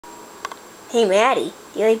Hey Maddie,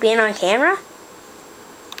 do you like being on camera?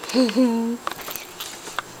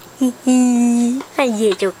 A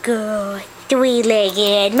little girl,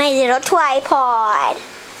 three-legged, my little tripod.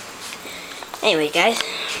 Anyway, guys,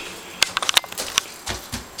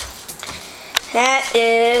 that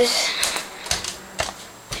is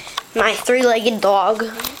my three-legged dog,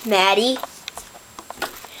 Maddie.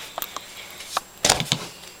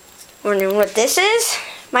 Wondering what this is?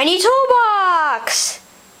 My new toolbox.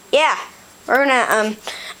 Yeah, I'm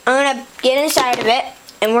gonna get inside of it,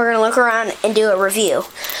 and we're gonna look around and do a review.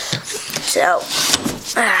 So,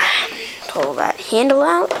 pull that handle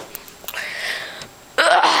out.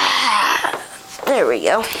 There we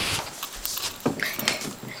go.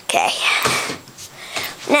 Okay.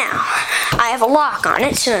 Now, I have a lock on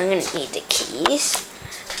it, so I'm gonna need the keys.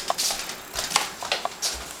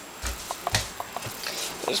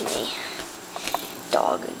 Here's me.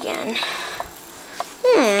 Dog again.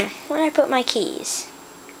 Where did I put my keys?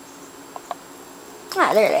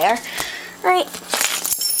 Ah, there they are. Right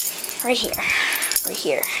here. Right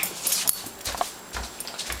here.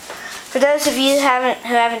 For those of you who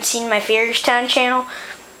haven't seen my Fairstown channel,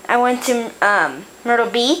 I went to Myrtle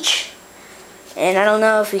Beach, and I don't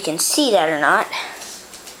know if you can see that or not,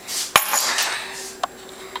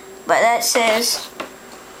 but that says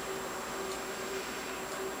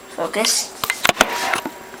focus.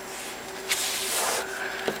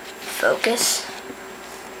 Focus.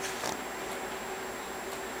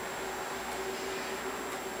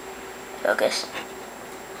 Focus.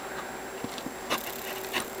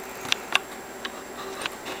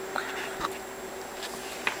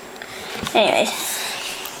 Anyways,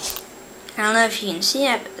 I don't know if you can see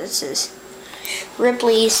it, but this is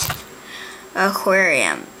Ripley's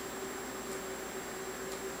Aquarium,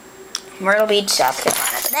 Myrtle Beach, South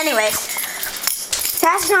Carolina. But anyways,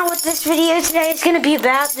 that's not what this video today is going to be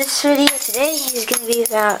about. This video today is going to be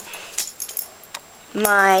about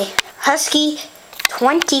my Husky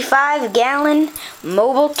 25-gallon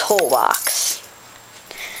mobile toolbox.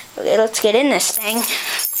 Okay, let's get in this thing.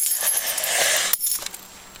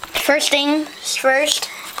 First things first,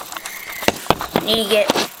 I need to get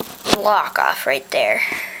the lock off right there.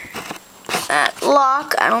 That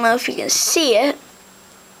lock, I don't know if you can see it.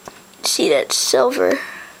 See that silver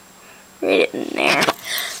right in there.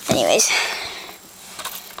 Anyways,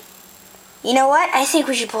 you know what? I think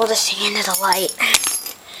we should pull this thing into the light.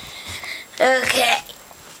 Okay.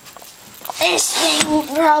 This thing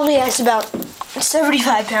probably has about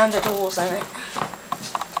 75 pounds of tools in it.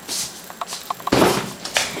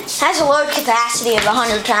 It has a load capacity of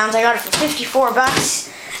 100 pounds. I got it for 54 bucks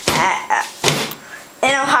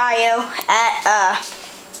in Ohio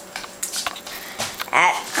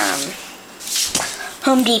at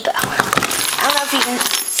Home Depot. I don't know if you can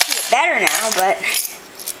see it better now, but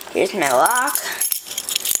here's my lock.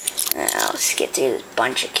 Let's get through this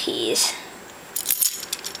bunch of keys.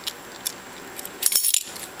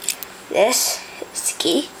 This is the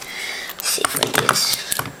key. Let's see if we can do this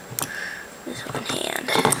one hand.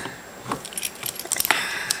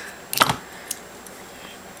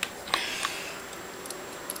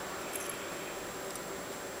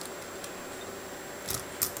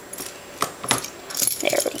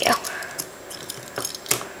 There we go.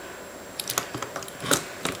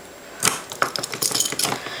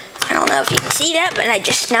 I don't know if you can see that, but I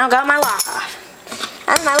just now got my lock off.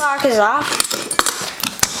 As my lock is off,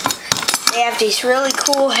 they have these really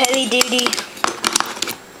cool heavy-duty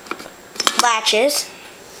latches.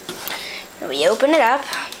 And we open it up.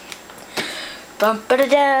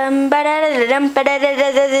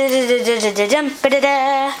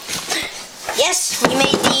 Yes, we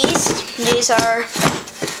made these. These are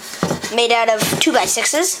made out of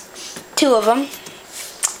 2x6s. 2 of them.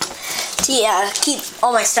 To keep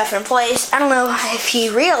all my stuff in place. I don't know if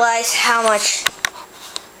you realize how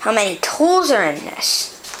many tools are in this.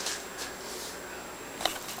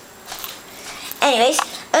 Anyways,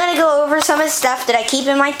 I'm going to go over some of the stuff that I keep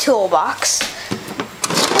in my toolbox.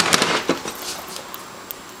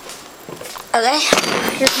 Okay,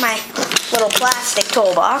 here's my little plastic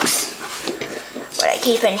toolbox. What I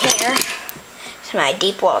keep in here is my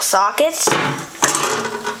deep well sockets.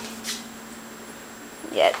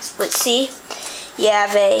 Yes, let's see. You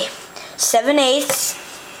have a 7/8,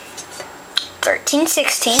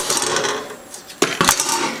 13/16.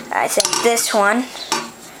 I think this one.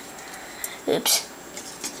 Oops.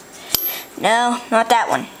 No, not that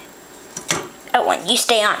one. That one, you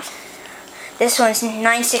stay on. This one's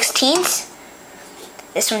 9/16.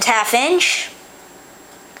 This one's 1/2 inch.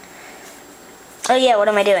 Oh yeah, what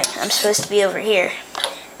am I doing? I'm supposed to be over here.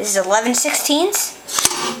 This is 11/16.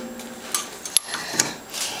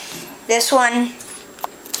 This one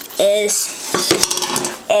is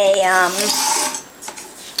a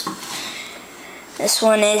this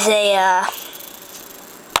one is a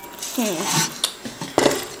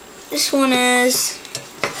this one is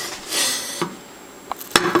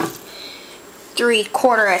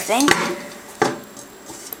 3/4, I think.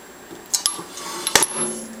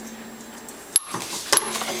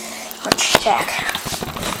 Let's check.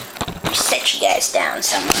 Set you guys down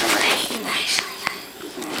somewhere where you can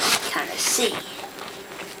kind of see.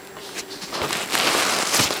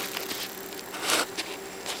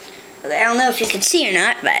 I don't know if you can see or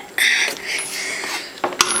not, but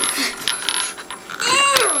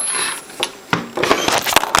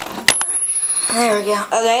there we go.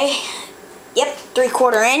 Okay. Yep,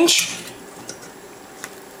 3/4 inch.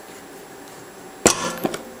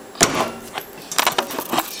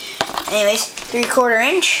 Anyways, 3/4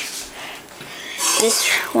 inch. This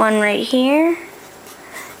one right here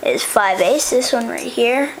is 5/8. This one right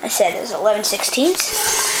here, I said, is 11/16.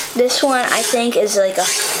 This one, I think, is like a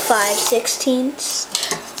 5/16.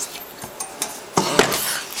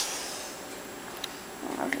 I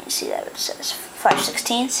don't know if you can see that, but it says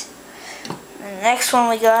 5/16. And the next one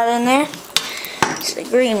we got in there is the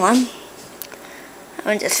green one. I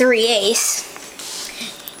went to 3/8.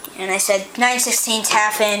 And I said 9/16,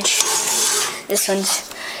 1/2 inch. This one's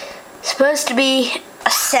supposed to be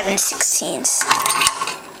a 7/16.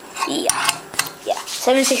 Yeah,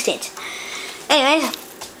 7/16. Anyways,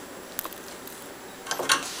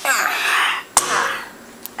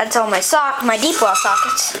 that's all my deep well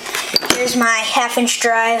sockets. Here's my 1/2 inch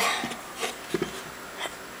drive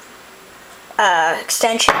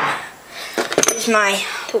extension. Here's my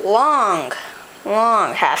long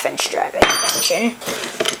 1/2 inch drive extension.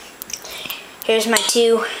 Here's my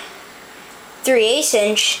two 3/8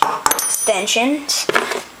 inch extensions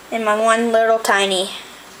and my one little tiny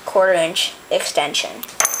 1/4 inch extension.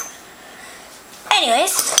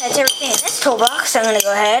 Anyways, that's everything in this toolbox. I'm going to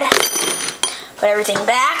go ahead, put everything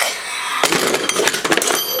back.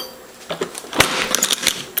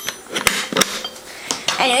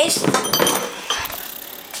 Anyways,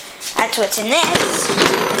 that's what's in this.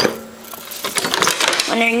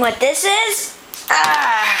 Wondering what this is?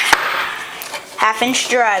 1/2 inch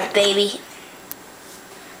drive, baby.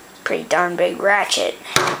 Pretty darn big ratchet.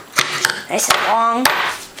 Nice and long.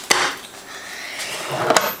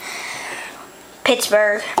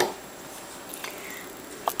 Pittsburgh.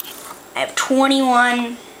 I have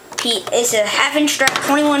 21 piece. It's a 1/2 inch drive,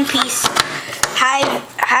 21 piece high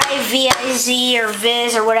VIZ or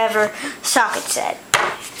Viz or whatever socket set.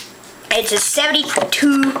 It's a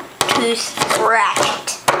 72 tooth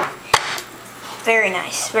ratchet. Very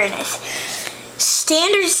nice, very nice.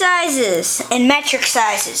 Standard sizes and metric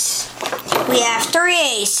sizes. We have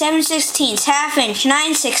 3/8, 7/16, 1/2 inch,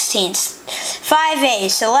 9/16,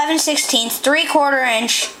 5/8, 11/16, 3/4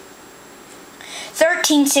 inch,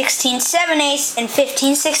 13/16, 7/8, and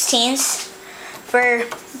 15/16 for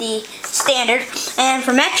the standard. And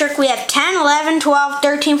for metric, we have 10, 11, 12,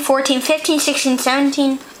 13, 14, 15, 16,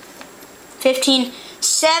 17, 15,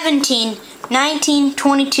 17, 19,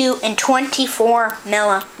 22, and 24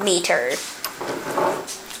 millimeters.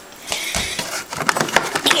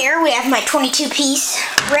 Here we have my 22 piece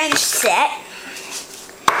wrench set.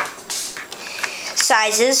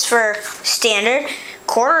 Sizes for standard: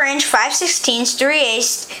 1/4 inch, 5/16,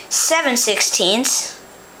 3/8, 7/16,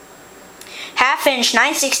 1/2 inch,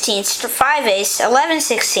 9/16, 5/8,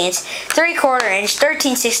 11/16, 3/4 inch,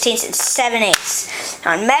 13/16, and 7/8.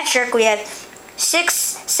 On metric, we have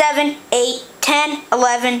 6, 7, 8, 10,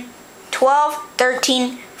 11, 12,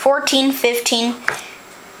 13, 14, 15,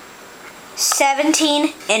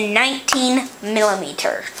 17, and 19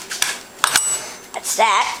 millimeter. That's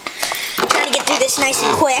that. I'm trying to get through this nice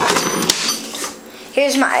and quick.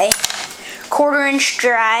 Here's my 1/4 inch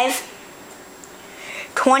drive,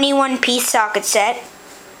 21 piece socket set.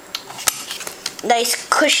 Nice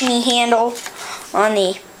cushiony handle on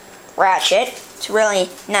the ratchet. It's really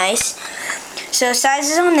nice. So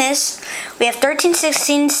sizes on this, we have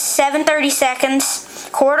 13/16, 7/32,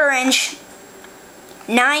 1/4 inch,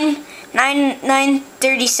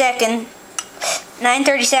 9/32,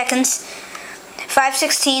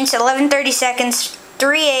 5/16, 11/32,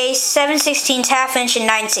 3/8, 7/16, 1/2 inch, and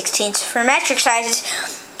 9/16. For metric sizes,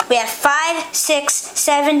 we have 5, 6,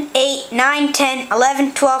 7, 8, 9, 10,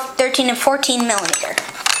 11, 12, 13, and 14 millimeter.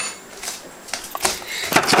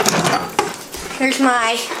 Here's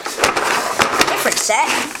my different set,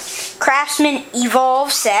 Craftsman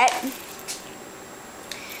Evolve set.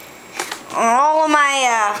 On all of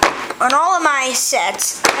my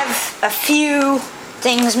sets, I have a few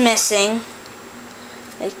things missing.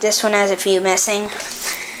 Like this one has a few missing.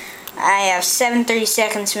 I have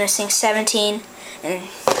 7/32 missing, 17, and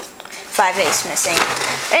 5/8 missing.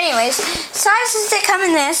 But anyways, sizes that come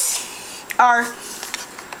in this are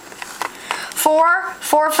 4,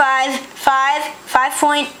 4.5, 5,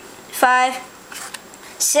 5.5,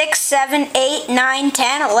 6, 7, 8, 9,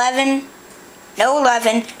 10, 11,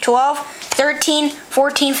 12, 13,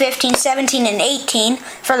 14, 15, 17, and 18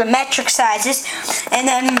 for the metric sizes. And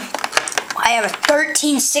then I have a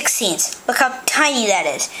 13/16. Look how tiny that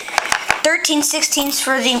is. 13/16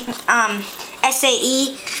 for the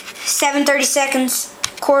SAE, 7/32,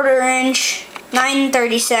 1/4 inch,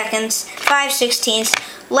 9/32, 5/16,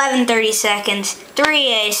 11/32,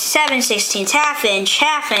 3/8, 7/16,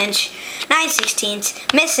 1/2 inch, 9/16,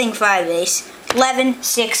 missing 5/8,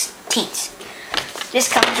 11/16. This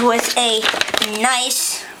comes with a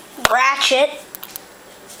nice ratchet.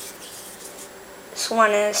 This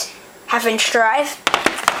one is 1/2 inch drive.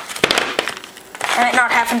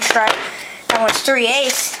 Not 1/2 inch drive. That one's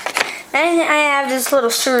 3/8. Then I have this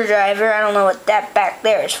little screwdriver. I don't know what that back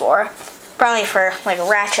there is for. Probably for like a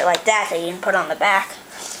ratchet like that you can put on the back.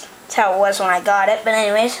 That's how it was when I got it. But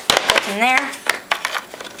anyways, what's in there?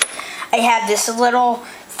 I have this little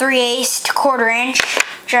 3/8 to 1/4 inch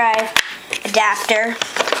drive adapter.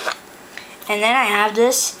 And then I have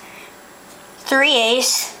this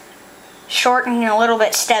 3/8 short and a little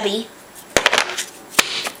bit stubby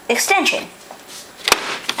extension.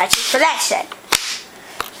 That's it for that set.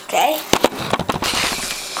 Okay.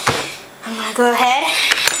 I'm gonna go ahead,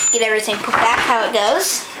 get everything put back how it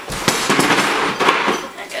goes.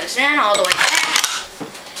 That goes in all the way back.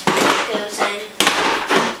 That goes in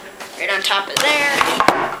right on top of there.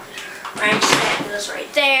 Wrench set goes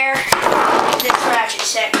right there. This ratchet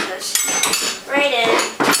set goes right in.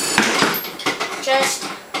 Just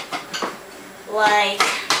like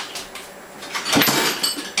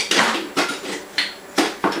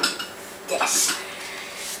this.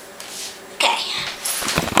 Okay.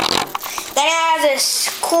 Then I have this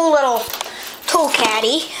cool little tool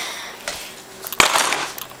caddy.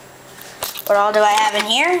 What all do I have in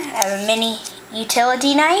here? I have a mini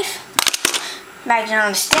utility knife, magnet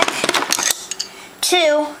on a stick,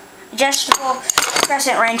 2 adjustable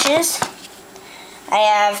crescent wrenches. I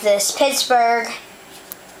have this Pittsburgh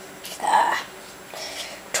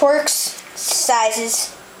Torx sizes,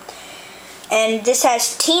 and this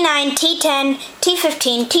has T9, T10,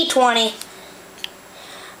 T15, T20.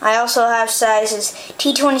 I also have sizes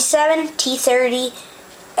T27, T30,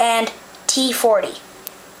 and T40.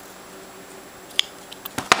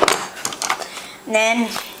 And then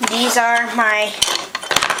these are my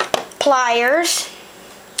pliers.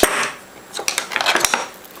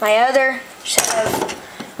 My other set of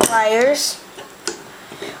pliers,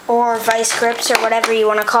 or vice grips, or whatever you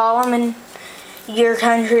want to call them in your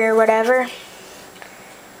country or whatever.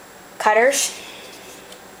 Cutters.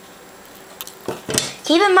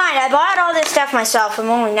 Keep in mind, I bought all this stuff myself. I'm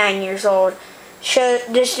only 9 years old.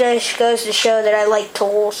 This just goes to show that I like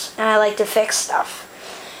tools and I like to fix stuff.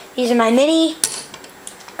 These are my mini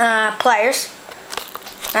pliers.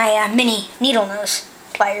 My mini needle nose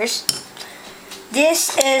pliers.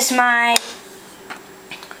 This is my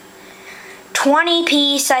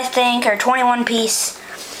 20-piece, I think, or 21-piece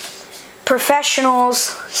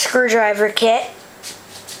professional's screwdriver kit.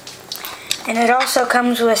 And it also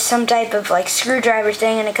comes with some type of like screwdriver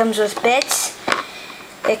thing, and it comes with bits.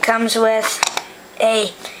 It comes with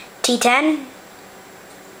a T10,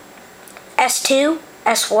 S2,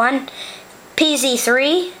 S1,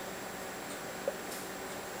 PZ3,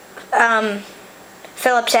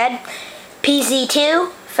 Phillips head,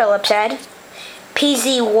 PZ2, Phillips head,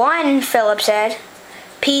 PZ1 Phillips head,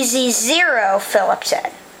 PZ0 Phillips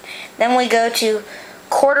head. Then we go to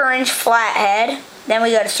 1/4 inch flathead. Then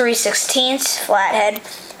we go to 3/16 flathead,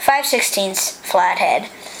 5/16 flathead,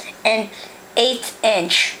 and 1/8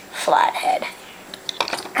 inch flathead.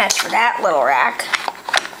 That's for that little rack.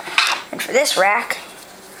 And for this rack,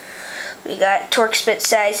 we got Torx bit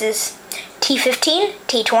sizes T15,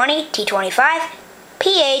 T20, T25,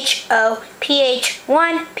 PH0,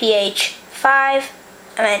 PH1, PH5,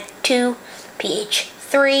 2,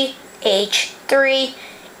 PH3, H3,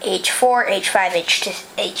 H4, H5,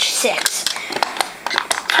 H6.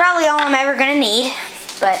 Probably all I'm ever going to need,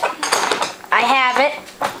 but I have it,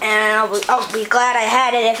 and I'll be glad I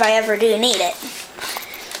had it if I ever do need it.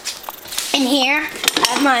 In here, I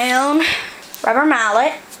have my own rubber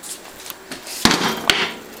mallet.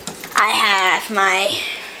 I have my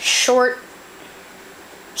short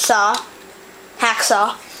saw,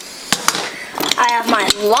 hacksaw. I have my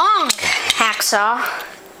long hacksaw.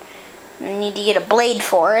 I need to get a blade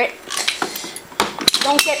for it.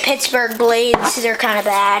 Don't get Pittsburgh blades, they're kind of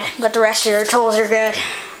bad, but the rest of their tools are good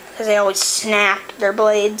because they always snap their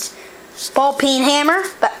blades. Ball peen hammer,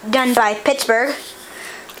 but done by Pittsburgh.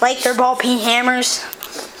 Like their ball peen hammers.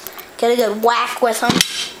 Get a good whack with them.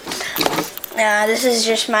 This is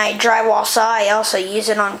just my drywall saw. I also use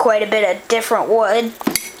it on quite a bit of different wood.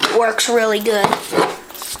 It works really good.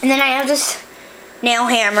 And then I have this nail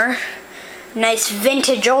hammer. Nice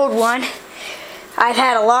vintage old one.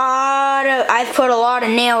 I've put a lot of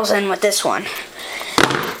nails in with this one.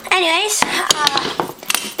 Anyways,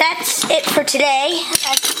 that's it for today.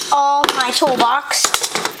 That's all my toolbox.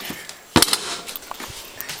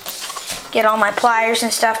 Get all my pliers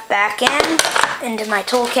and stuff back into my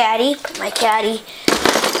tool caddy. Put my caddy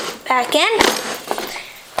back in.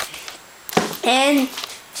 And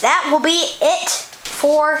that will be it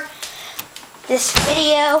for this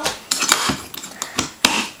video.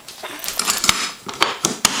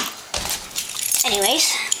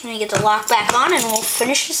 Anyways, I'm going to get the lock back on and we'll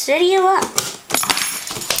finish this video up.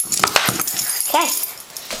 Okay.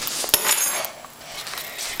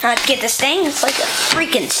 Now to get this thing, it's like a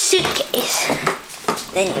freaking suitcase.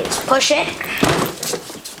 Then you just push it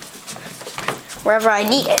wherever I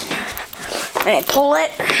need it. And I pull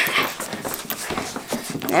it.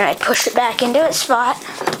 And I push it back into its spot.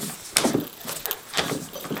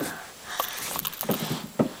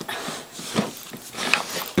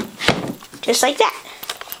 Just like that.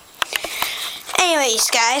 Anyways,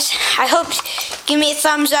 guys, I hope, give me a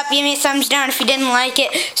thumbs up, give me a thumbs down if you didn't like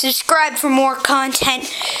it. Subscribe for more content.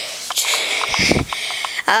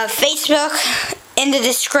 Facebook in the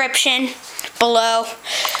description below.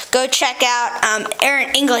 Go check out Aaron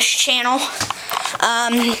English channel.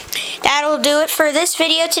 That'll do it for this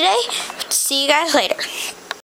video today. See you guys later.